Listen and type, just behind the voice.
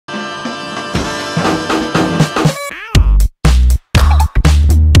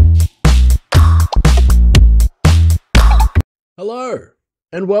Hello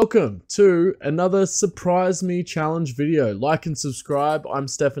and welcome to another Surprise Me Challenge video. Like and subscribe. I'm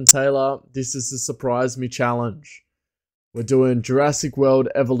Stefan Taylor. This is the Surprise Me Challenge. We're doing Jurassic World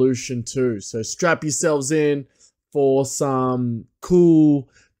Evolution 2. So strap yourselves in for some cool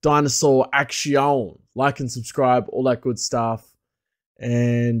dinosaur action. Like and subscribe, all that good stuff.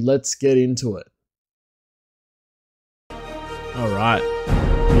 And let's get into it. Alright,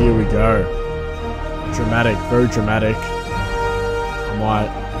 here we go. Dramatic, very dramatic. I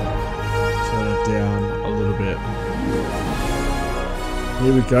might turn it down a little bit.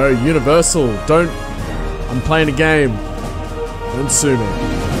 Here we go. Universal. I'm playing a game. Don't sue me.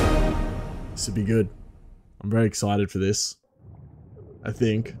 This would be good. I'm very excited for this. I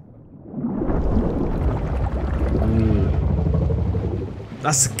think.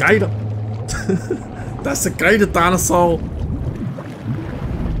 That's a gator. That's a gator dinosaur.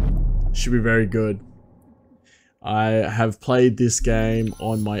 Should be very good. I have played this game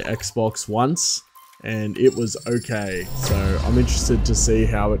on my Xbox once, and it was okay. So I'm interested to see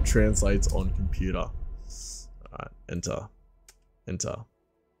how it translates on computer. Alright, enter. Enter.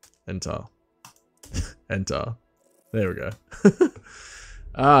 Enter. Enter. There we go.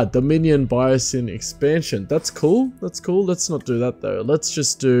 Dominion Biosyn expansion. That's cool. That's cool. Let's not do that though. Let's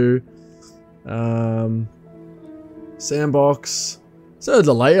just do sandbox. So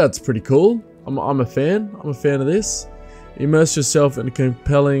the layout's pretty cool. I'm a fan. I'm a fan of this. Immerse yourself in a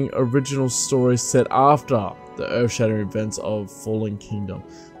compelling original story set after the earth-shattering events of Fallen Kingdom.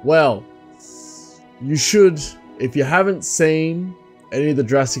 Well, you should, if you haven't seen any of the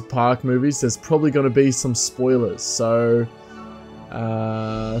Jurassic Park movies, there's probably going to be some spoilers. So,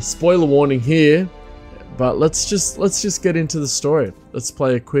 spoiler warning here. But let's just get into the story. Let's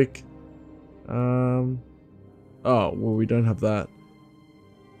play a quick. Oh well, we don't have that.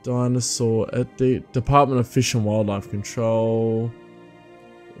 Dinosaur at the Department of Fish and Wildlife Control.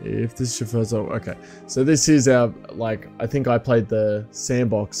 If this is your first time, okay. So this is our, like, I think I played the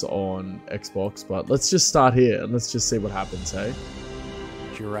sandbox on Xbox, but let's just start here and let's just see what happens, hey?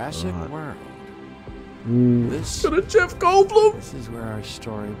 Jurassic World. This got a Jeff Goldblum. This is where our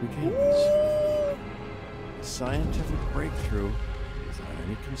story begins. A scientific breakthrough without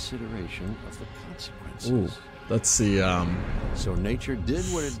any consideration of the consequences. Let's see, So nature did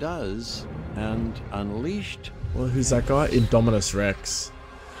what it does and unleashed. Well, who's that guy? Indominus Rex.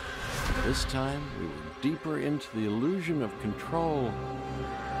 This time we were deeper into the illusion of control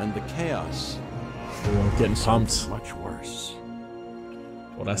and the chaos. Oh, I'm getting pumped. Much worse.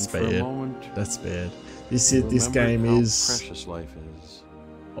 Well, that's And for a bad. moment, That's bad. This game how is. precious life is.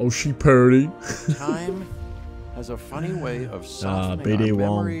 Oh, she purdy. Time has a funny way of softening BD our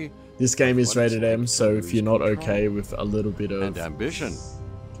Wong. memory. This game is rated M, so if you're not okay with a little bit of ambition,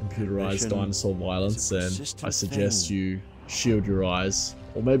 computerized dinosaur violence, then I suggest thing. you shield your eyes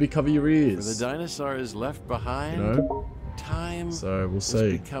or maybe cover your ears. For the dinosaurs left behind, You know? time So we'll is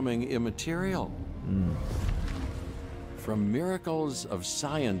see. becoming immaterial. From miracles of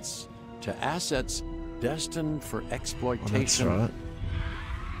science to assets destined for exploitation. Oh, that's right.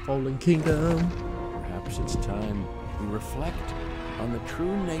 Fallen Kingdom. Perhaps it's time we reflect on the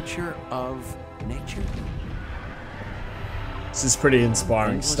true nature of nature. This is pretty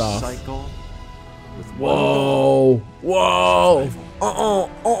inspiring Endless stuff. cycle with Whoa! Whoa!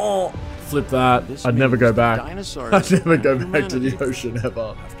 Flip that. This I'd never go means back. dinosaurs I'd never go and back to the humanity ocean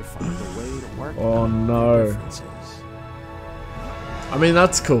ever. have to find a way to work Oh, out no. their differences. I mean,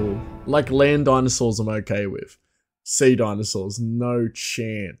 that's cool. Like, land dinosaurs I'm okay with. Sea dinosaurs, no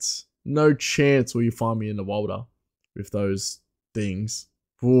chance. No chance will you find me in the water with those things.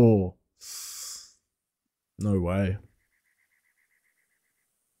 Whoa. No way.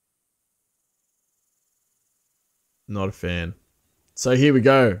 Not a fan. So here we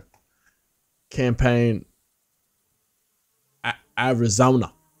go. Campaign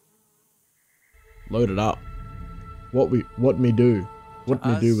Arizona. Load it up. What me do? What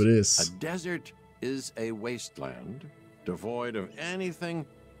me do with this? A desert is a wasteland devoid of anything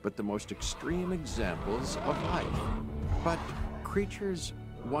but the most extreme examples of life. But creatures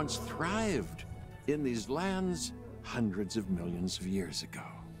once thrived in these lands hundreds of millions of years ago.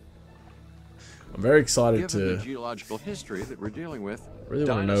 I'm very excited Given the to geological history that we're dealing with, really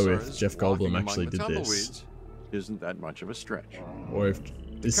want to know if dinosaurs Jeff walking Goldblum actually among the did this. tumbleweeds isn't that much of a stretch. Or if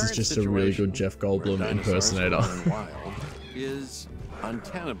this is Current just a really good situation Jeff where Goldblum dinosaurs impersonator. run wild is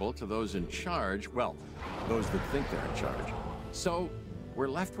untenable to those in charge, well, those that think they're in charge. So we're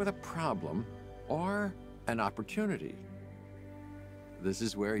left with a problem or an opportunity. This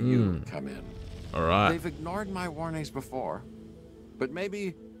is where you come in. All right. They've ignored my warnings before, but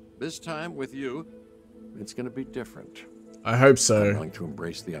maybe this time with you, it's going to be different. I hope I'm so. willing to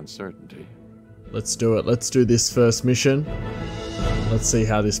embrace the uncertainty. Let's do it. Let's do this first mission. Let's see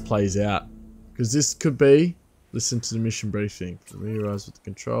how this plays out. Because this could be... Listen to the mission briefing. Familiarize with the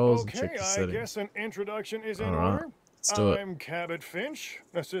controls and check the I settings. guess an introduction is in Alright, order. let's do it. I'm Cabot Finch,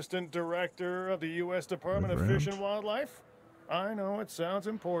 Assistant Director of the U.S. Department Move of Fish around. and Wildlife. I know it sounds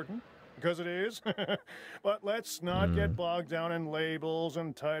important, because it is. But let's not get bogged down in labels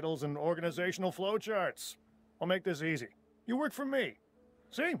and titles and organizational flowcharts. I'll make this easy. You work for me.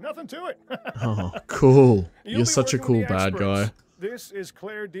 See, nothing to it. Oh, cool. You'll You're be such a working cool with the bad guy. experts. This is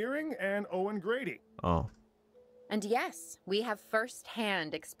Claire Deering and Owen Grady. Oh. And yes, we have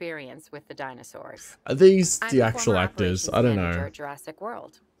first-hand experience with the dinosaurs. Are these I'm the a actual former actors? operations I don't manager know. at Jurassic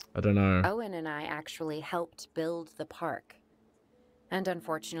World. I don't know. Owen and I actually helped build the park. And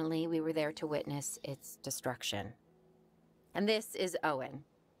unfortunately, we were there to witness its destruction. And this is Owen.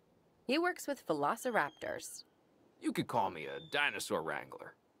 He works with velociraptors. You could call me a dinosaur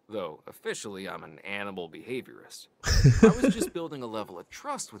wrangler, though officially I'm an animal behaviorist. I was just building a level of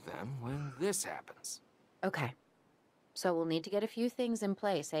trust with them when this happens. Okay. So we'll need to get a few things in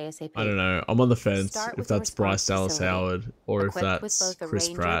place ASAP. I don't know. I'm on the fence Start if with the that's Bryce response Dallas facility, Howard or if equipped with that's both a Chris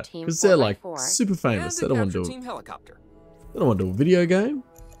Ranger Pratt. Team Because they're like 4x4 super famous. They And don't a want to capture do team helicopter. They don't want to do a video game.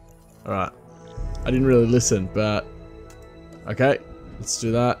 Alright. I didn't really listen, but... Okay. Let's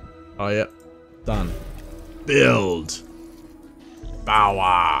do that. Oh, yep. Done. Build.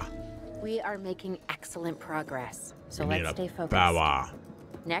 Bow. We are making excellent progress. So We need let's a stay focused. bow.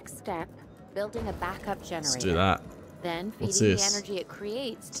 Next step, building a backup generator. Let's do that. Then What's feeding the this? energy it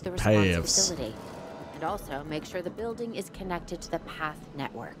creates to the Paves. response facility. And also make sure the building is connected to the path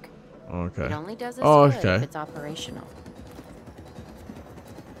network. Okay. It only does us Oh, good okay. if it's operational.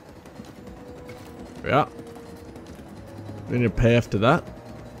 Yeah. We need to pay after that.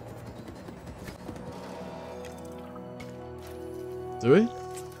 Do we?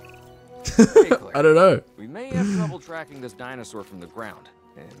 Hey, Claire. I don't know. We may have trouble tracking this dinosaur from the ground,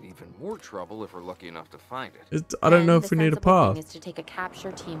 and even more trouble if we're lucky enough to find it. I don't Then know the if we need a sensible thing path. is to take a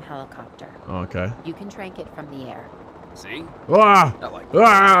capture team helicopter. Oh, okay. You can trank it from the air. See? Ah! I like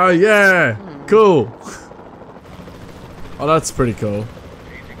Ah! Yeah! Cool. Oh, that's pretty cool.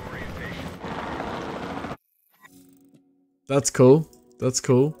 That's cool. That's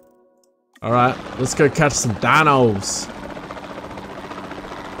cool. Alright, let's go catch some dinos.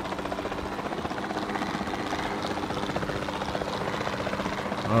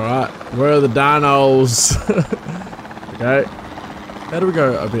 Alright, where are the dinos? Okay. How do we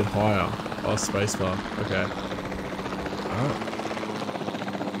go a bit higher? Oh, spacebar. Okay. Alright.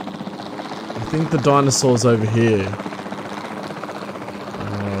 I think the dinosaur's over here.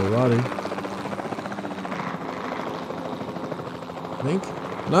 Alrighty. I think?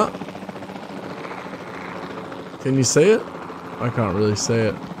 No. Can you see it? I can't really see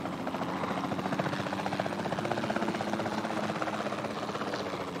it.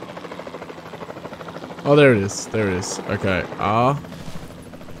 Oh, there it is. There it is. Okay.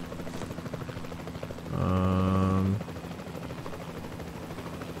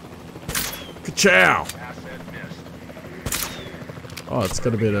 Ka-chow! Oh, it's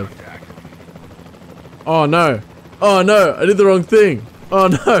got a bit of... Oh, no. Oh, no. I did the wrong thing. Oh,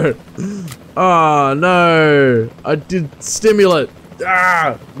 no. Oh, no. I did stimulant.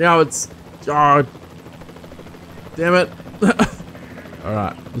 Ah! Now it's... Oh. Damn it.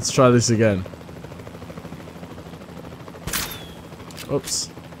 Alright. Let's try this again. Oops.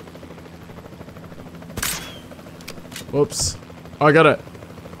 Whoops. Oh, I got it.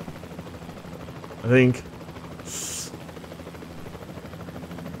 I think.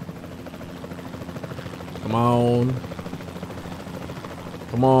 Come on.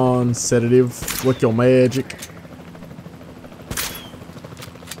 Come on, sedative. Work your magic.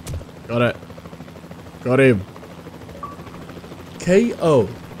 Got it. Got him. KO.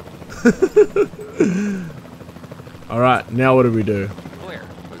 Alright, now what do we do? Claire,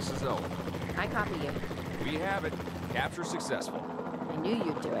 this is Owen. I copy you. We have it. Capture successful. I knew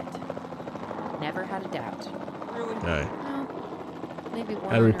you'd do it. Never had a doubt. Really? Okay. No, maybe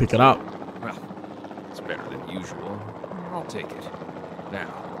one. How do we or pick it two. up? Well, it's better than usual. I'll take it. Now,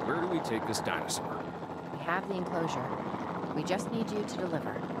 where do we take this dinosaur? We have the enclosure. We just need you to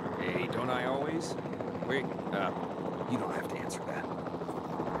deliver. Hey, don't I always? Wait, you don't have to answer that.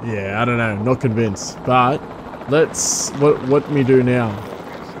 Yeah, I don't know. Not convinced. But let's... What me do now?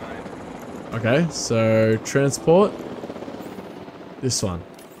 Okay, so transport. This one.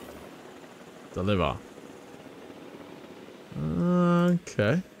 Deliver.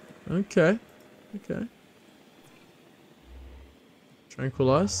 Okay. Okay. Okay.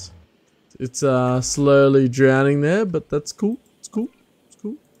 Tranquilize. It's slowly drowning there, but that's cool. It's cool. It's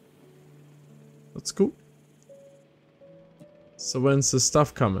cool. That's cool. So when's the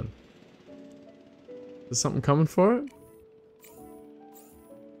stuff coming? Is something coming for it?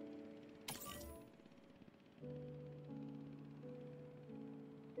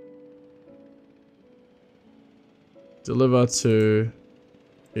 Deliver to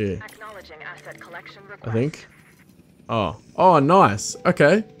here. Acknowledging asset collection request. I think. Oh. Oh, nice.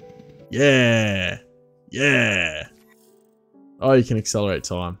 Okay. Yeah. Yeah. Oh, you can accelerate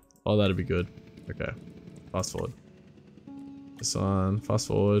time. Oh, that'd be good. Okay. Fast forward. This one. Fast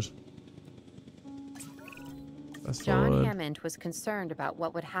forward. Fast John forward. Hammond was concerned about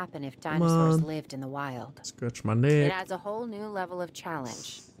what would happen if dinosaurs on. lived in the wild. Scratch my It neck. adds a whole new level of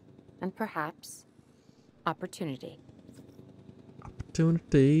challenge. And perhaps opportunity.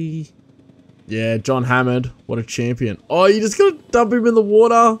 Opportunity. Yeah, John Hammond. What a champion. Oh, you just gotta dump him in the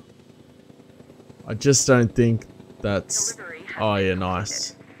water. I just don't think that's... Delivery has Oh, been yeah, completed.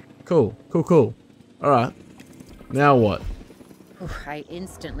 nice. Cool, cool, cool. Alright. Now what? I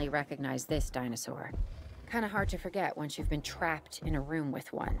instantly recognize this dinosaur. Kind of hard to forget once you've been trapped in a room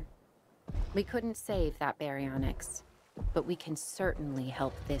with one. We couldn't save that baryonyx, but we can certainly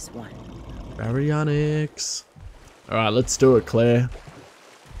help this one. Baryonyx. Alright, let's do it, Claire.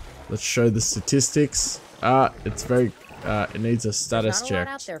 Let's show the statistics. It's very... it needs a status There's not a lot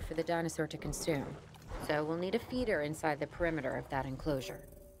check. out there for the dinosaur to consume, so we'll need a feeder inside the perimeter of that enclosure.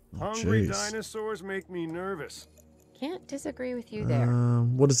 Hungry jeez. dinosaurs make me nervous. Can't disagree with you there.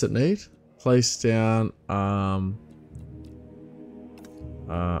 What does it need? Place down, oh,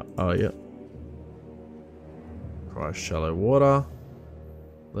 yeah. Cry shallow water.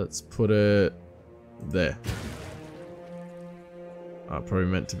 Let's put it there. Probably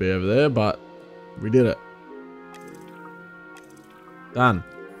meant to be over there, but we did it. Done.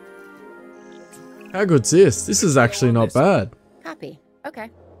 How good's this? This is actually not bad. Copy. Okay.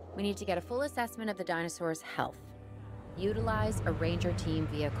 We need to get a full assessment of the dinosaur's health. Utilize a ranger team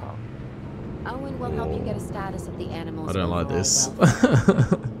vehicle. Owen will help you get a status of the animal's I don't like overall this.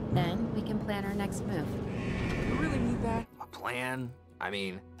 welfare. Then we can plan our next move. You really need that? A plan? I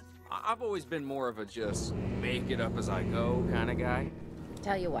mean, I've always been more of a just make it up as I go kind of guy.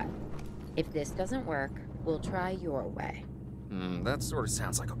 Tell you what, if this doesn't work, we'll try your way. That sort of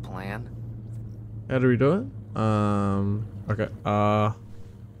sounds like a plan. How do we do it? Okay.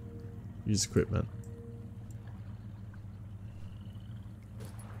 Use equipment.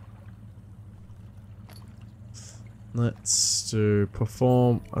 Let's do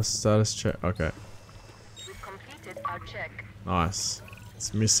perform a status check. Okay. We've completed our check. Nice.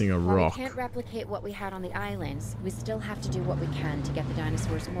 It's missing a While rock. we can't replicate what we had on the islands, we still have to do what we can to get the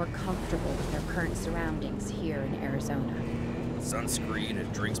dinosaurs more comfortable with their current surroundings here in Arizona. Sunscreen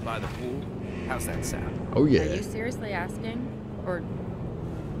and drinks by the pool? How's that sound? Oh Are yeah. you seriously asking? Or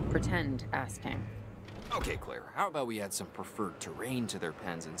pretend asking? Okay, Claire, how about we add some preferred terrain to their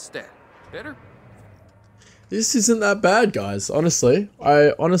pens instead? Better? This isn't that bad, guys. Honestly,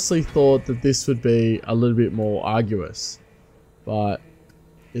 I honestly thought that this would be a little bit more arduous, but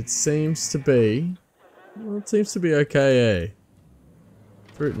it seems to be. Well, it seems to be okay. Eh?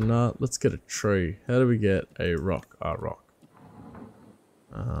 Fruit and nut. Let's get a tree. How do we get a rock? Rock.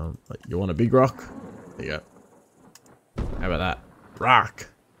 You want a big rock? There you go. How about that? Rock.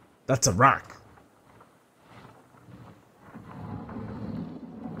 That's a rock.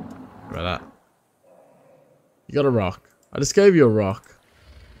 How about that? You got a rock. I just gave you a rock.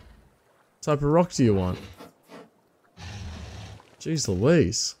 What type of rock do you want? Jeez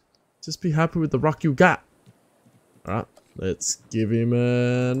Louise. Just be happy with the rock you got. Alright, let's give him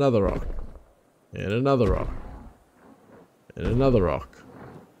another rock. And another rock. And another rock.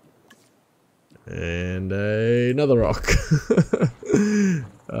 And another rock. I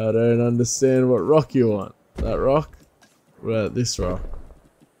don't understand what rock you want. That rock? What about this rock?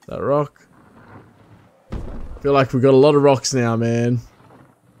 That rock? I feel like we've got a lot of rocks now, man.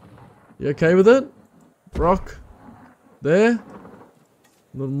 You okay with it? Rock? There?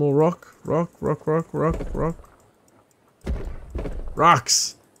 A little more rock? Rock, rock, rock, rock, rock.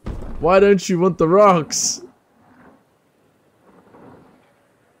 Rocks! Why don't you want the rocks?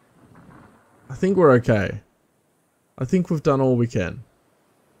 I think we're okay. I think we've done all we can.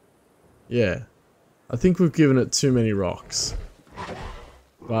 Yeah. I think we've given it too many rocks.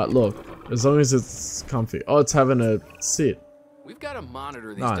 But look, as long as it's comfy. Oh, it's having a sit. We've got to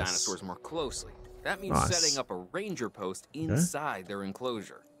monitor these Nice. dinosaurs more closely. That means Nice. setting up a ranger post inside their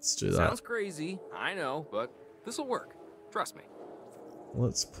enclosure. Let's do that. Sounds crazy, I know, but this'll work. Trust me.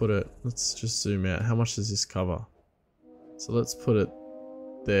 Let's put it, let's just zoom out. How much does this cover? So let's put it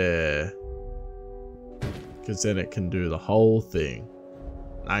there. Because then it can do the whole thing.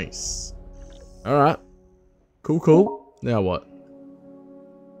 Nice. Alright. Cool, cool. Now what?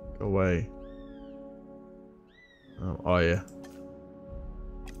 Go away. Oh yeah.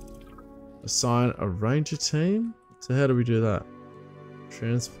 Assign a ranger team? So how do we do that?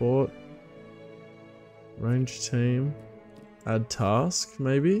 Transport. Ranger team. Add task,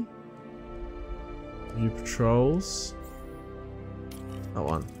 maybe? View patrols. That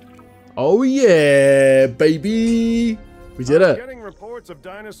one. Oh yeah, baby! We did it. Getting reports of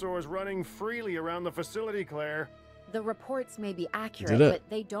dinosaurs running freely around the facility, Claire. The reports may be accurate, did it. but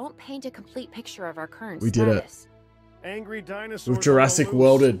they don't paint a complete picture of our current We did it. status. Angry dinosaurs. We've Jurassic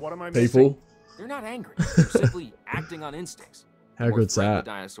Worlded, What am I people. missing? They're not angry. They're simply acting on instincts. How The more good's threatened that?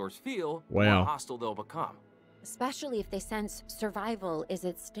 the dinosaurs feel, the Wow. more hostile they'll become. Especially if they sense survival is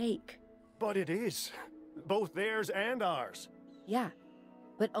at stake. But it is. Both theirs and ours. Yeah,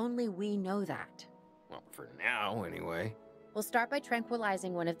 but only we know that. Well, for now, anyway. We'll start by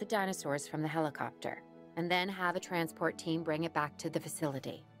tranquilizing one of the dinosaurs from the helicopter, and then have a transport team bring it back to the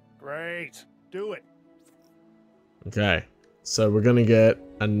facility. Great. Do it. Okay. So we're gonna get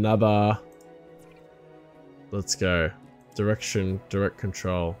another... Let's go. Direct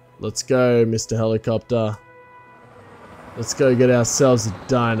control. Let's go, Mr. Helicopter. Let's go get ourselves a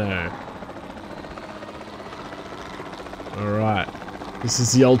dino. Alright. This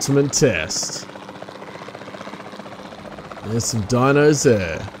is the ultimate test. There's some dinos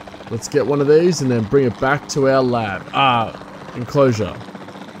there. Let's get one of these and then bring it back to our lab. Enclosure.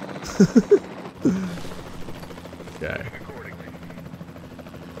 Okay.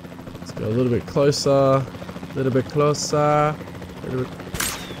 Let's go a little bit closer. A little bit closer. A little bit...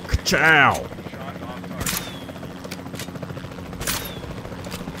 Ka-chow!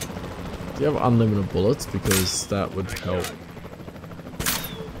 Do you have unlimited bullets? Because that would help.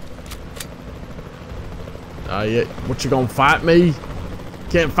 Yeah. What, you gonna fight me?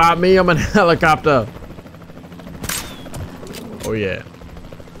 Can't fight me, I'm a helicopter. Oh yeah.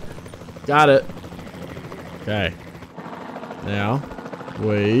 Got it. Okay. Now,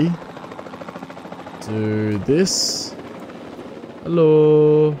 we do this.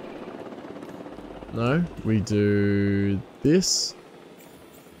 Hello. No, we do this.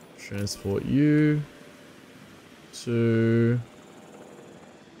 Transport you to...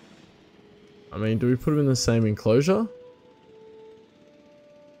 I mean, do we put them in the same enclosure?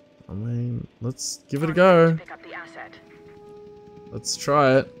 I mean, let's give it a go. Pick up the asset. Let's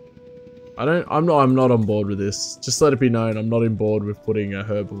try it. I'm not on board with this. Just let it be known, I'm not on board with putting a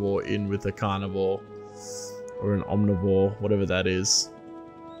herbivore in with a carnivore or an omnivore, whatever that is.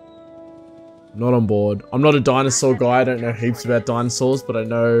 Not on board. I'm not a dinosaur guy. I don't know heaps about dinosaurs, but I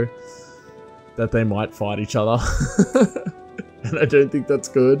know that they might fight each other. And I don't think that's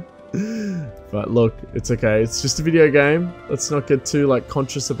good. But look, it's okay. It's just a video game. Let's not get too like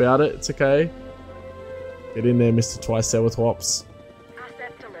conscious about it. It's okay. Get in there, Mr. Twice-Hour-Thwops.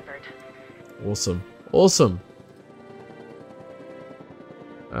 Asset delivered. Awesome. Awesome.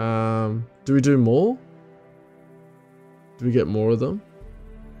 Do we do more? Do we get more of them?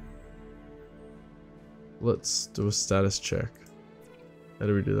 Let's do a status check. How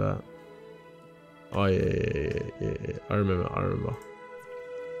do we do that? Oh yeah. I remember.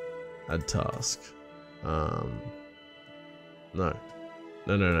 Add task. No. How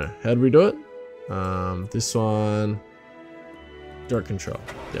do we do it? This one. Direct control.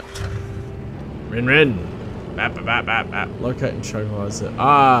 Yeah. Rin. Bap. Locate and tranquilize it.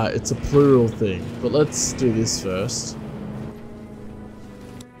 It's a plural thing. But let's do this first.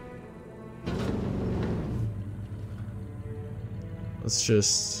 Let's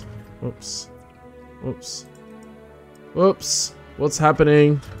just... Whoops. What's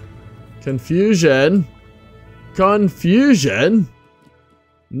happening? Confusion?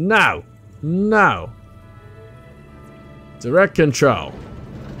 No. Direct control.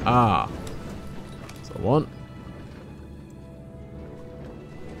 So one.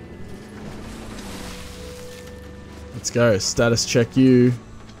 Let's go. Status check you.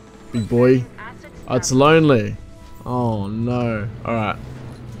 Big boy. Oh, it's lonely. Oh no. Alright.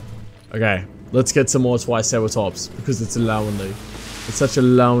 Okay. Let's get some more Twice-Hour-Thwops because it's lonely. It's such a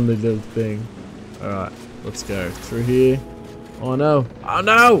lonely little thing. Alright. Let's go. Through here. Oh no. Oh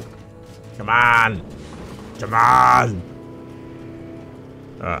no! Come on.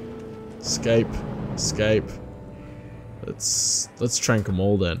 Alright. Escape. Let's trank them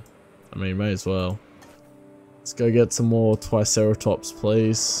all then. I mean, may as well. Let's go get some more Twice-Hour-Thwops,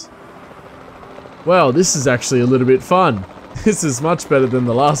 please. Well, this is actually a little bit fun. This is much better than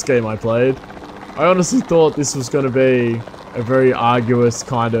the last game I played. I honestly thought this was going to be a very arduous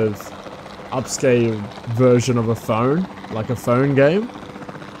kind of upscale version of a phone, like a phone game.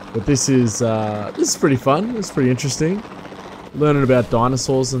 But this is pretty fun. It's pretty interesting. Learning about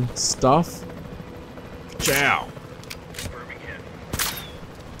dinosaurs and stuff. Ciao.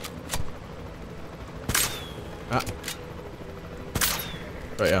 Ah.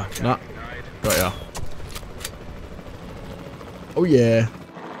 Got ya. Nah. Got ya. Oh yeah.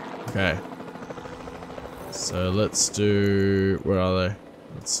 Okay. So let's do, where are they?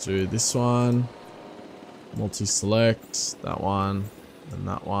 Let's do this one. Multi-select, that one, and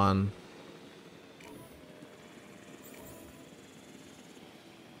that one.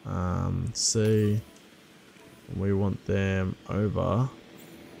 See. We want them over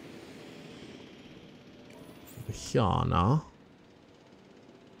here now.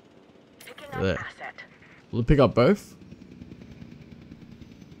 Picking up There. asset. Will it pick up both?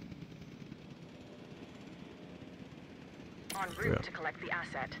 En route to collect the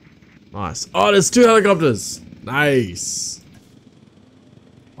asset. Nice. Oh, there's 2 helicopters. Nice.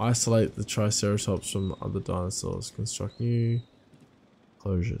 Isolate the Triceratops from other dinosaurs. Construct new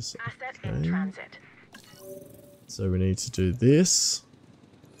closures. Asset in Okay. transit. So we need to do this.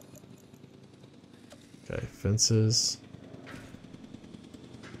 Okay, fences.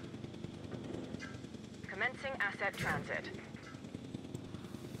 Commencing asset transit.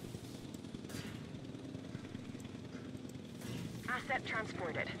 Asset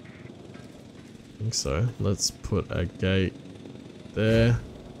transported. I think so. Let's put a gate there.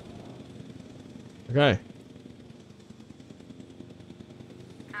 Okay.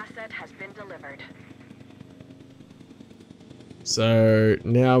 Asset has been delivered. So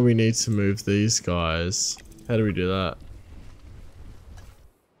now we need to move these guys. How do we do that?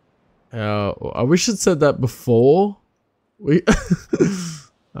 How? I wish it said that before. We.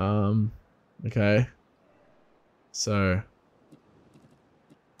 Okay. So.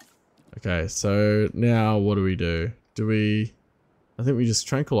 Okay. So now what do we do? Do we? I think we just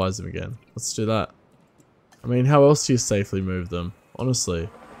tranquilize them again. Let's do that. I mean, how else do you safely move them? Honestly.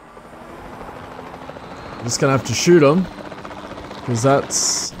 I'm just gonna have to shoot them. Because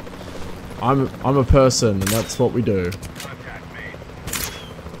that's... I'm a person, and that's what we do.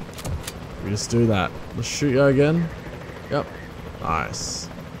 We just do that. Let's shoot you again. Yep. Nice.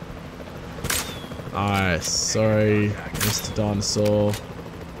 Nice. Sorry, Mr. Dinosaur.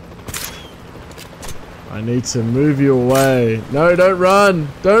 I need to move you away. No, don't run!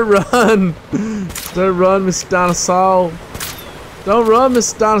 Don't run! Don't run, Mr. Dinosaur! Don't run,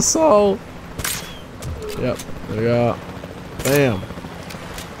 Mr. Dinosaur! Yep, there we go. Bam.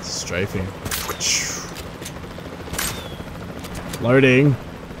 Strafing. Loading.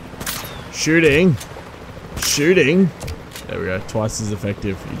 Shooting. Shooting. There we go. Twice as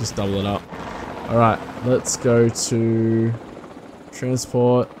effective. You just double it up. Alright, let's go to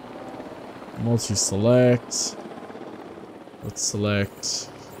transport. Multi-select. Let's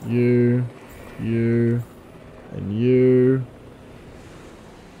select you, you, and you.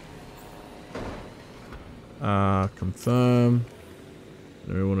 Confirm.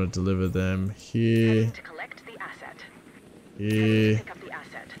 And we want to deliver them here, Heading to collect the asset. Heading here, to pick up the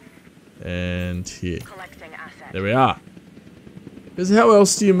asset. and here. Collecting asset. There we are. Because how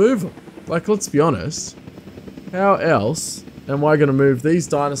else do you move them? Like, let's be honest. How else am I going to move these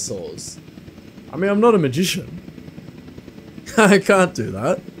dinosaurs? I mean, I'm not a magician. I can't do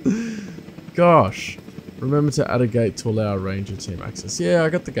that. Gosh. Remember to add a gate to allow a ranger team access. Yeah, I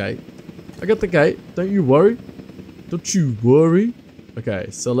got the gate. I got the gate. Don't you worry. Don't you worry. Okay,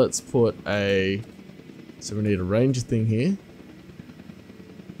 so let's put a... So we need a ranger thing here.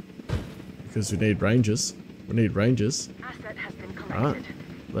 Because we need rangers. We need rangers. Asset has been collected. Alright.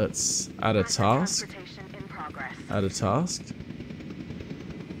 Let's add a Asset task. transportation in progress. Add a task.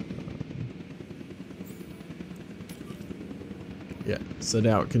 Yeah, so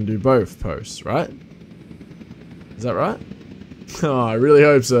now it can do both posts, right? Is that right? Oh, I really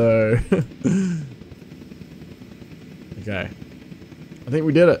hope so. Okay. I think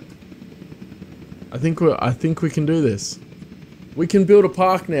we did it. I think we can do this. We can build a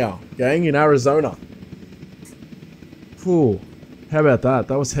park now, gang, in Arizona. Whew. How about that?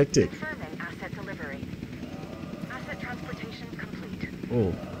 That was hectic. Confirming asset delivery. Asset transportation complete.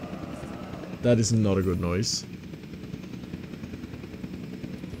 Oh. That is not a good noise.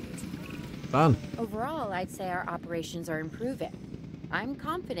 Done. Overall, I'd say our operations are improving. I'm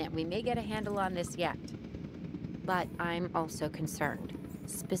confident we may get a handle on this yet. But I'm also concerned,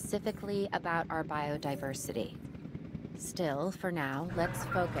 specifically about our biodiversity. Still, for now, let's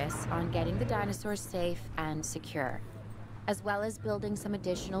focus on getting the dinosaurs safe and secure. as well as building some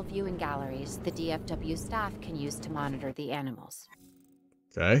additional viewing galleries the DFW staff can use to monitor the animals.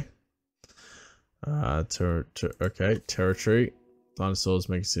 Okay. Okay, territory. Dinosaurs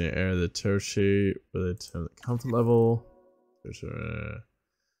make it in the area of the territory where they determine the comfort level.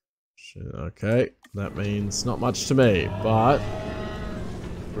 Okay, that means not much to me, but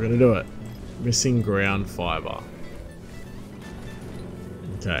we're gonna do it. Missing ground fiber.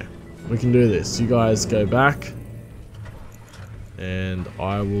 Okay, we can do this. You guys go back, and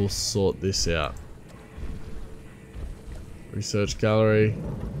I will sort this out. Research gallery.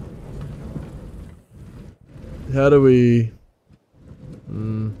 How do we...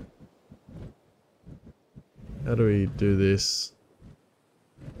 how do we do this?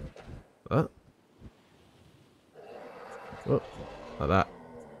 Oh, like that.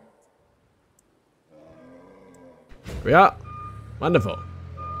 Here we are. Wonderful.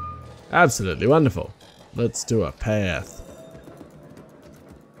 Absolutely wonderful. Let's do a path.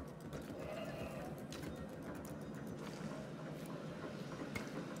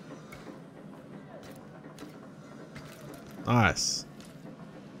 Nice.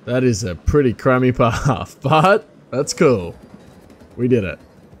 That is a pretty crummy path, but that's cool. We did it.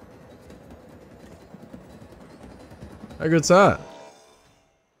 How good's that?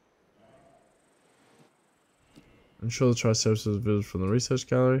 Ensure the Triceratops is visible from the research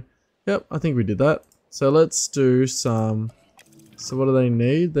gallery. Yep, I think we did that. So let's do some... So what do they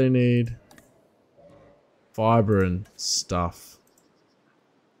need? They need fiber and stuff.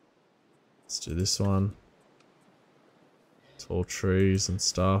 Let's do this one. Tall trees and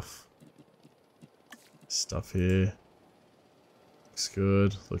stuff. Stuff here. Looks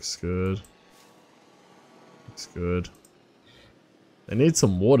good, looks good. Looks good. They need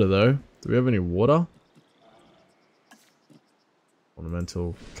some water though. Do we have any water?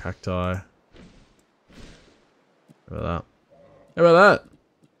 Ornamental cacti. How about that? How about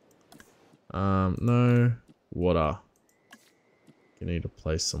that? No water. You need to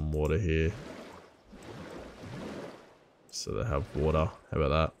place some water here. So they have water. How about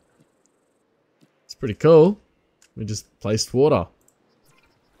that? It's pretty cool. We just placed water.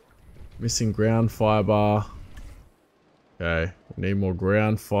 Missing ground fiber. Okay, we need more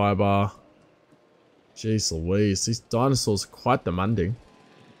ground fiber. Jeez Louise, these dinosaurs are quite demanding.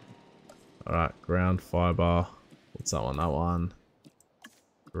 Alright, ground fiber. What's that one? That one.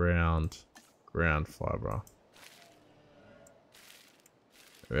 Ground fiber.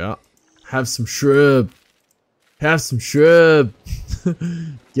 There we are. Have some shrub. Have some shrub.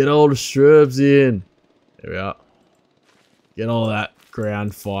 Get all the shrubs in. There we are. Get all that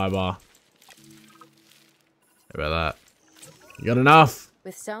ground fiber. How about that? You got enough?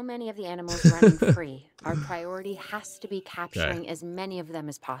 With so many of the animals running free, our priority has to be capturing as many of them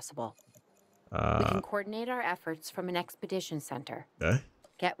as possible. We can coordinate our efforts from an expedition center. Okay.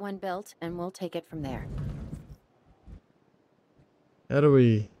 Get one built, and we'll take it from there. How do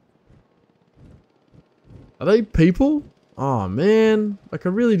we... Are they people? Oh man, like I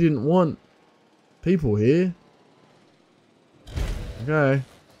really didn't want people here. Okay.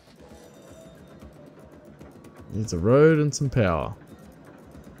 Needs a road and some power.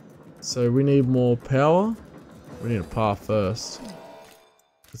 So we need more power. We need a path first.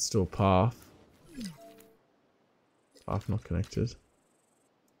 Let's do a path. Path not connected.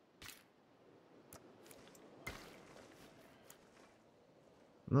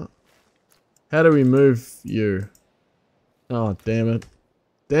 No. How do we move you? Oh, damn it.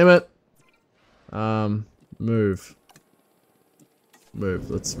 Damn it. Move. Move.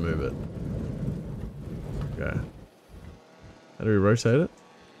 Let's move it. Okay. How do we rotate it?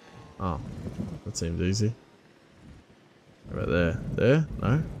 Oh, that seems easy. How about there? There?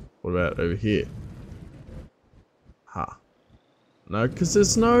 No? What about over here? Ha. No, because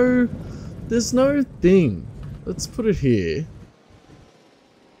there's no thing. Let's put it here.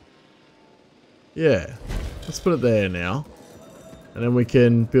 Yeah. Let's put it there now. And then we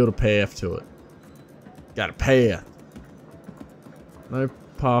can build a path to it. Got a path. No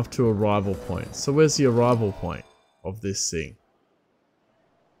path to arrival point. So where's the arrival point of this thing?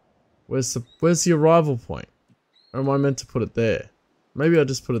 Where's the arrival point? Or am I meant to put it there? Maybe I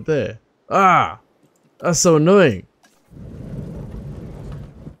just put it there. Ah! That's so annoying.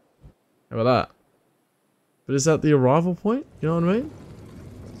 How about that? But is that the arrival point? You know what I mean?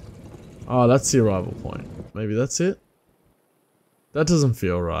 Oh, that's the arrival point. Maybe that's it? That doesn't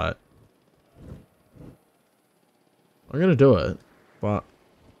feel right. I'm gonna do it, but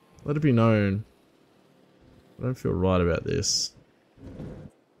let it be known I don't feel right about this.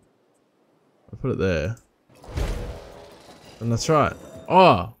 I put it there. And that's right.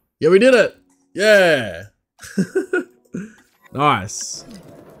 Oh! Yeah, we did it! Yeah! Nice.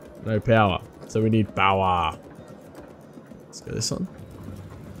 No power. So we need power. Let's go this one.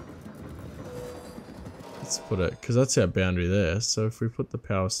 Let's put it, because that's our boundary there. So if we put the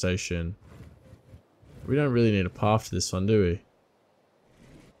power station, we don't really need a path to this one, do we?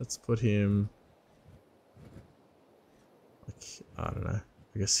 Let's put him, like, I don't know,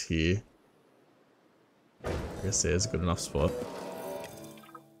 I guess here. I guess there's a good enough spot.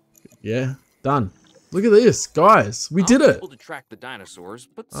 Yeah, done. Look at this, guys. We did it. Able to track the dinosaurs,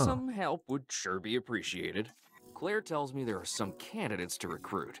 but some help would sure be appreciated. Claire tells me there are some candidates to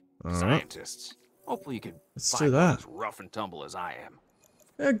recruit. Scientists. Hopefully you can find one as rough and tumble as I am.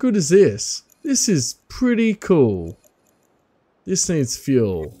 How good is this? This is pretty cool. This needs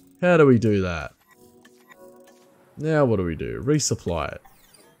fuel. How do we do that? Now what do we do? Resupply it.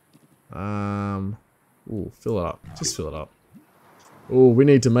 Ooh, fill it up. Just fill it up. Ooh, we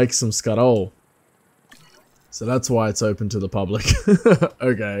need to make some scuttle. So that's why it's open to the public.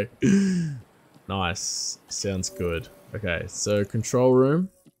 Okay. Nice. Sounds good. Okay, so control room.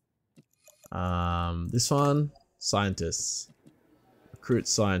 This one, scientists. Recruit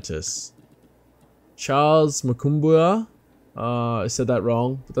scientists. Charles Makumbua. I said that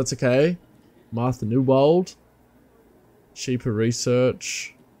wrong, but that's okay. Martha Newbold. Cheaper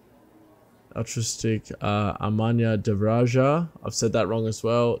research. Altruistic Amanya Devraja. I've said that wrong as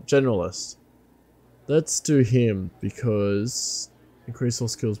well. Generalist. Let's do him because increase all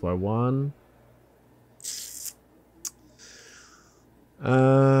skills by 1.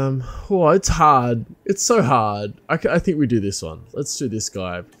 Oh, it's hard. It's so hard. I think we do this one. Let's do this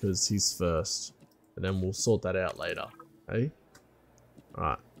guy because he's first. And then we'll sort that out later. Hey?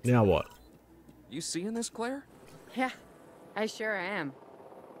 Alright, now what? You seeing this, Claire? Yeah, I sure am.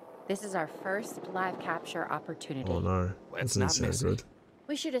 This is our first live capture opportunity. Oh no. Let's That doesn't not sound miss good.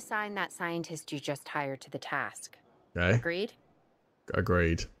 We should assign that scientist you just hired to the task. Okay. Agreed?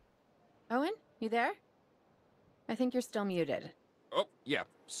 Agreed. Owen, you there? I think you're still muted. Oh, yeah,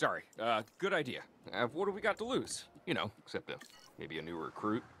 sorry. Good idea. What do we got to lose? You know, except maybe a new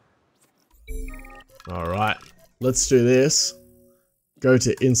recruit. Alright. Let's do this. Go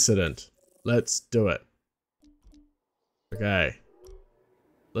to incident. Let's do it. Okay.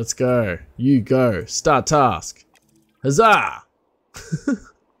 Let's go. You go. Start task. Huzzah!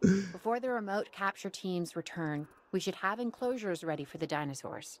 Before the remote capture teams return, we should have enclosures ready for the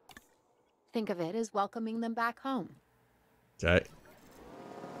dinosaurs. Think of it as welcoming them back home. Okay.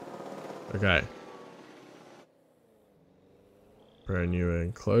 Okay. Brand new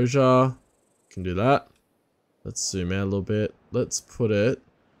enclosure. Can do that. Let's zoom out a little bit. Let's put it.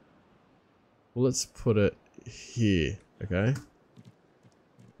 Well, let's put it here. Okay.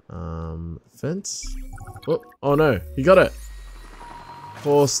 Fence. Oh no, he got it.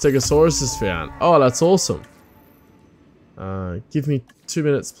 4 Stegosaurus is found. Oh, that's awesome. Give me 2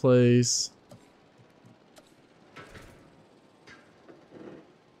 minutes, please.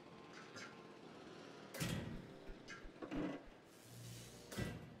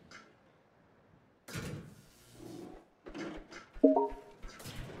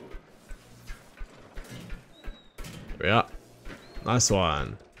 There we are. Nice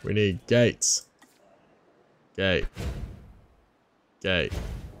one. We need gates. Gate. Gate.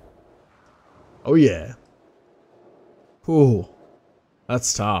 Oh yeah. Ooh.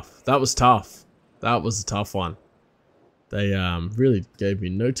 That's tough. That was tough. That was a tough one. They really gave me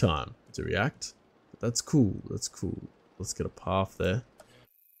no time to react. But that's cool. That's cool. Let's get a path there.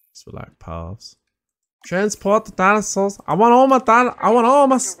 So we like paths. Transport the dinosaurs. I want all my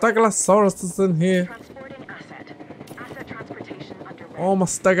Stegosauruses in here. Transporting asset. Asset transportation underway. All my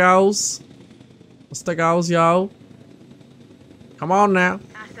Stegos. My Stegos, yo. Come on now.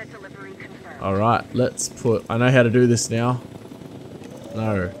 Asset delivery confirmed. Alright, let's put... I know how to do this now.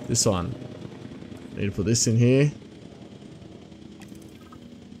 No, this one. Need to put this in here.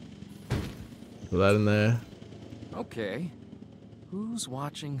 Put that in there. Okay. Who's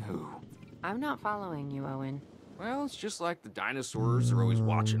watching who? I'm not following you, Owen. Well, it's just like the dinosaurs are always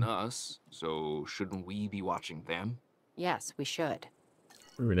watching us, so shouldn't we be watching them? Yes, we should.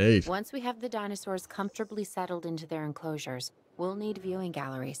 What do we need? Once we have the dinosaurs comfortably settled into their enclosures, we'll need viewing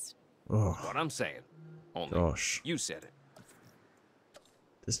galleries. Oh, What I'm saying. Only gosh. you said it.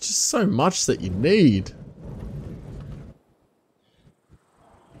 There's just so much that you need.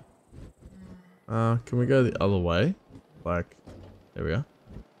 Can we go the other way? Like, there we are.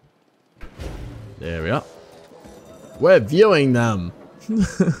 There we are. We're viewing them.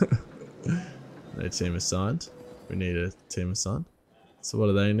 No team assigned. We need a team assigned. So what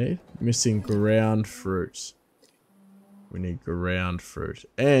do they need? Missing ground fruit. We need ground fruit.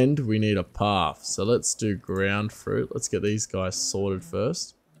 And we need a path. So let's do ground fruit. Let's get these guys sorted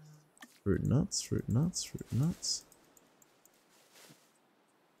first. Fruit nuts, fruit nuts, fruit nuts.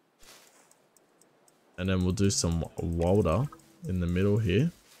 And then we'll do some water in the middle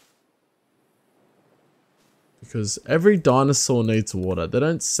here. Because every dinosaur needs water. They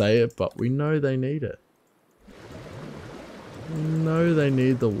don't say it, but we know they need it. We know they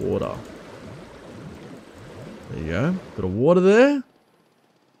need the water. There you go. Bit of water there.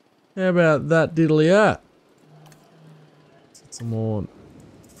 How about that diddly-at? Get some more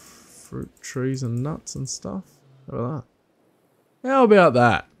fruit trees and nuts and stuff. How about that? How about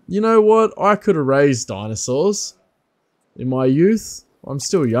that? You know what? I could have raised dinosaurs in my youth. I'm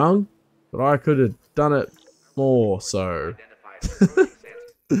still young, but I could have done it more so.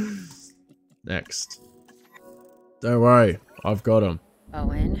 Next. Don't worry, I've got him.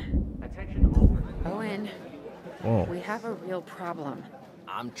 Owen. Owen. Oh. We have a real problem.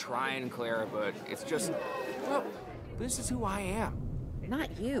 I'm trying, Clara, but it's just... Well, this is who I am.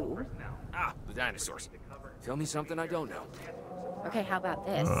 Not you. Ah, the dinosaurs. Tell me something I don't know. Okay, how about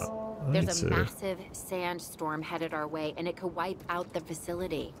this? There's a massive sandstorm headed our way, and it could wipe out the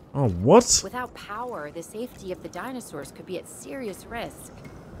facility. Oh, what? Without power, the safety of the dinosaurs could be at serious risk.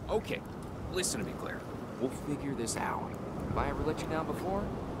 Okay, listen to me, Claire. We'll figure this out. Have I ever let you down before?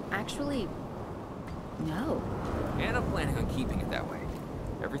 Actually, no. And I'm planning on keeping it that way.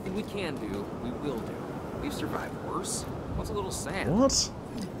 Everything we can do, we will do. We've survived worse. What's a little sand? What?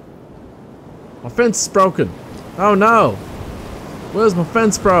 My fence is broken. Oh no. Where's my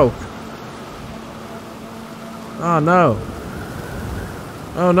fence broke? Oh no.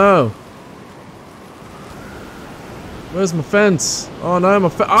 Oh no. Where's my fence? Oh no,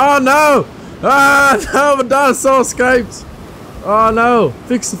 my oh no! Ah no, my dinosaur escaped! Oh no!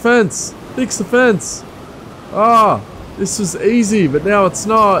 Fix the fence! Fix the fence! Oh, this was easy, but now it's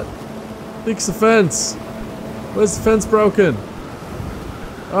not. Fix the fence. Where's the fence broken?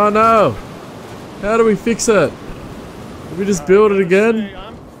 Oh no! How do we fix it? Did we just build it again?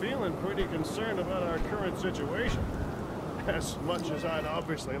 I'm feeling pretty concerned about our current situation. As much as I'd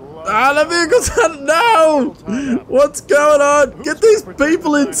obviously love. Ah, the vehicle's no! What's going on? Get these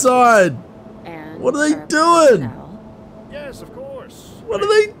people inside! And What are they our doing? personnel. Yes, of course. What are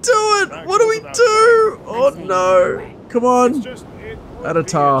they doing? What do we do? Oh no! Come on! Add a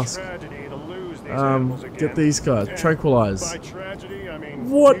task. Get these guys. Tranquilize. By tragedy, I mean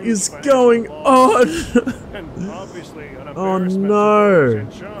What is going on? And obviously an Oh embarrassment to no!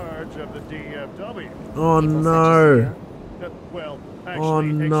 those in charge of the DFW. Oh People such as no! you. Well, actually, Oh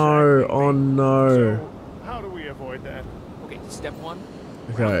no! exactly Oh me. no! So, how do we avoid that? Okay, step one.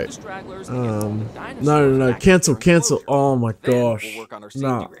 Okay. The stragglers and get all the dinosaurs No. back to Cancel, their cancel. enclosure. Oh my Then gosh. we'll work on our safety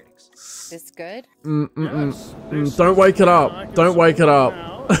Nah. ratings. This good? Yes, this Don't is wake it the up. plan I can Don't wake it support up.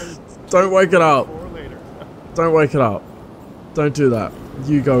 now and Don't wake it up. for later. Don't wake it up. Don't do that.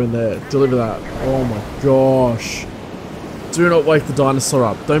 You go in there. Deliver that. Oh my gosh. Do not wake the dinosaur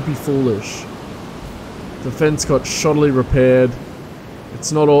up. Don't be foolish. The fence got shoddily repaired.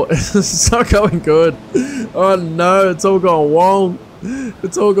 It's not all... It's not going good. Oh no, it's all gone wrong.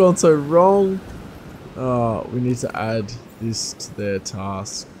 It's all gone so wrong. Oh, we need to add this to their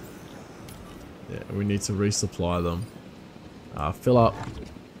task. Yeah, we need to resupply them. Fill up.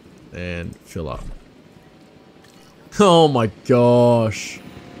 And fill up. Oh my gosh.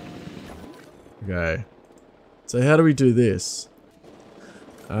 Okay. So how do we do this?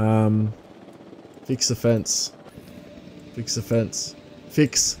 Fix the fence. Fix the fence.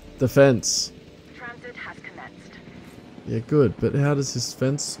 Fix the fence. Transit has commenced. Yeah, good. But how does this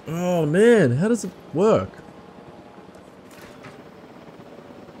fence... Oh man, how does it work?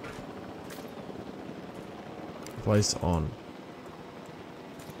 Place on.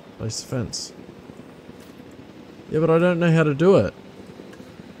 Place the fence. Yeah, but I don't know how to do it.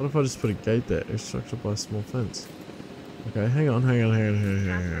 What if I just put a gate there? Obstructed by a small fence. Okay, hang on.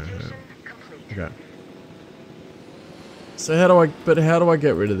 Transportation complete. Okay. So how do I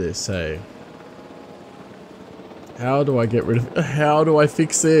get rid of this, hey? How do I get rid of... How do I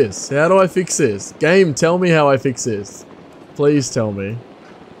fix this? How do I fix this? Game, tell me how I fix this. Please tell me.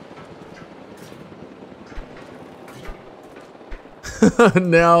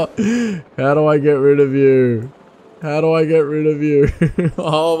 Now, how do I get rid of you? How do I get rid of you?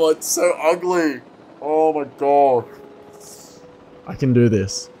 Oh, it's so ugly. Oh my god. I can do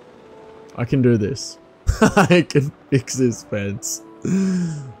this. I can do this. I can fix this fence.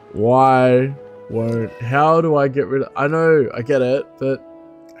 Why won't... How do I get rid of... I know, I get it, but...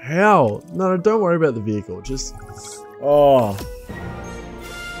 How? No, don't worry about the vehicle. Just... Oh.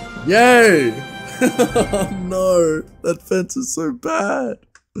 Yay! Oh no, that fence is so bad.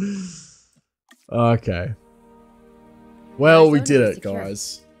 Okay. Well, we did it,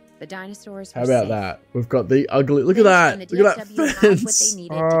 guys. The dinosaurs. How about that? We've got the ugly. Look at that. Look at that fence.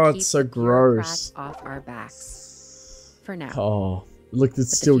 Oh, it's so gross. Off our backs. For now. Oh, look,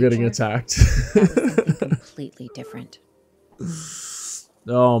 it's still getting attacked. That was something completely different.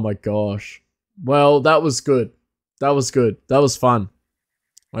 Oh my gosh. Well, that was good. That was good. That was fun.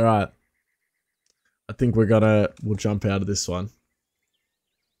 All right. I think we'll jump out of this one.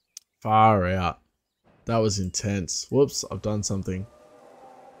 Far out. That was intense. Whoops, I've done something.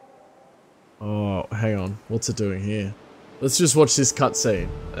 Oh, hang on. What's it doing here? Let's just watch this cutscene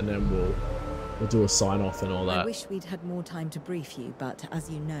and then we'll do a sign off and all that. I wish we'd had more time to brief you, but as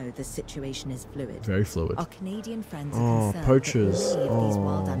you know, the situation is fluid. Very fluid. Our Canadian friends are concerned poachers. that all of these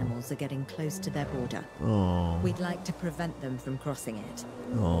wild animals are getting close to their border. Oh. We'd like to prevent them from crossing it.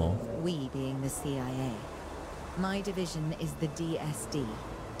 Oh. We being the CIA. My division is the DSD,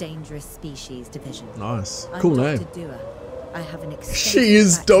 Dangerous Species Division. Nice. I'm Cool Dr. name. Dewar. I have an She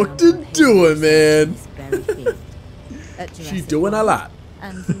is background Dr. on Dewar, behavioral man. research in this very field. At She's Jurassic doing a Park. lot.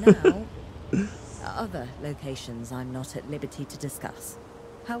 And now, other locations I'm not at liberty to discuss.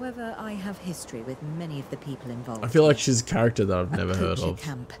 However, I have history with many of the people involved. I feel like she's a character that I've A never heard poacher of.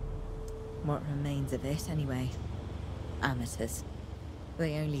 Camp. What remains of it, anyway? Amateurs.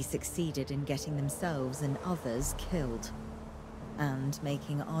 They only succeeded in getting themselves and others killed. And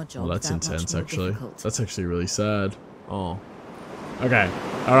making our job Well, that's that much intense, more actually. difficult. That's actually really sad. Oh. Okay.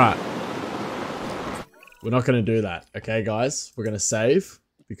 Alright. We're not going to do that. Okay, guys? We're going to save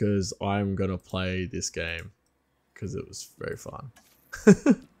because I'm going to play this game because it was very fun.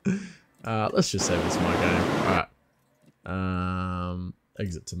 Let's just save this my game. Alright.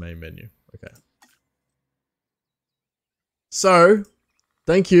 Exit to main menu. Okay. So,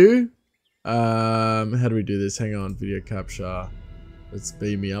 thank you. How do we do this? Hang on. Video capture. Let's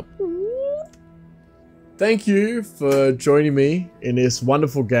beam me up. Thank you for joining me in this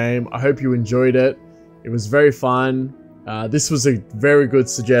wonderful game. I hope you enjoyed it. It was very fun. This was a very good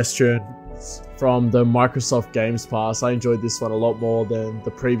suggestion from the Microsoft Games Pass. I enjoyed this one a lot more than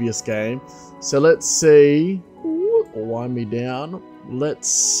the previous game. So let's see. Wind me down. Let's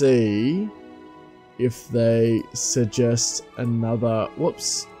see if they suggest another.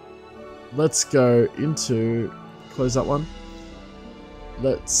 Whoops. Let's go into. Close that one.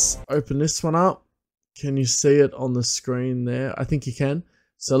 Let's open this one up. Can you see it on the screen there? I think you can.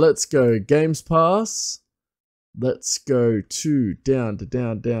 So let's go Games Pass. Let's go down.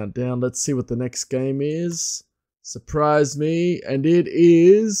 Let's see what the next game is. Surprise me. And it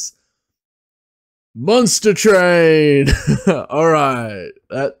is Monster Train. All right.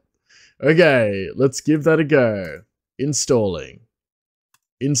 Okay, let's give that a go. Installing.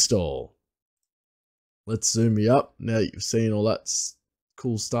 Install. Let's zoom me up now that you've seen all that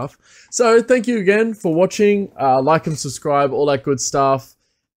cool stuff. So thank you again for watching. Like and subscribe, all that good stuff.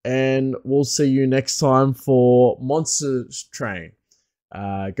 And we'll see you next time for Monster Train.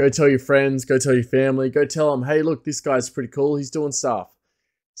 Go tell your friends, go tell your family, go tell them, hey, look, this guy's pretty cool. He's doing stuff.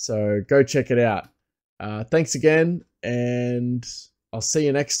 So go check it out. Thanks again, and I'll see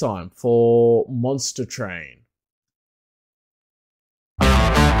you next time for Monster Train.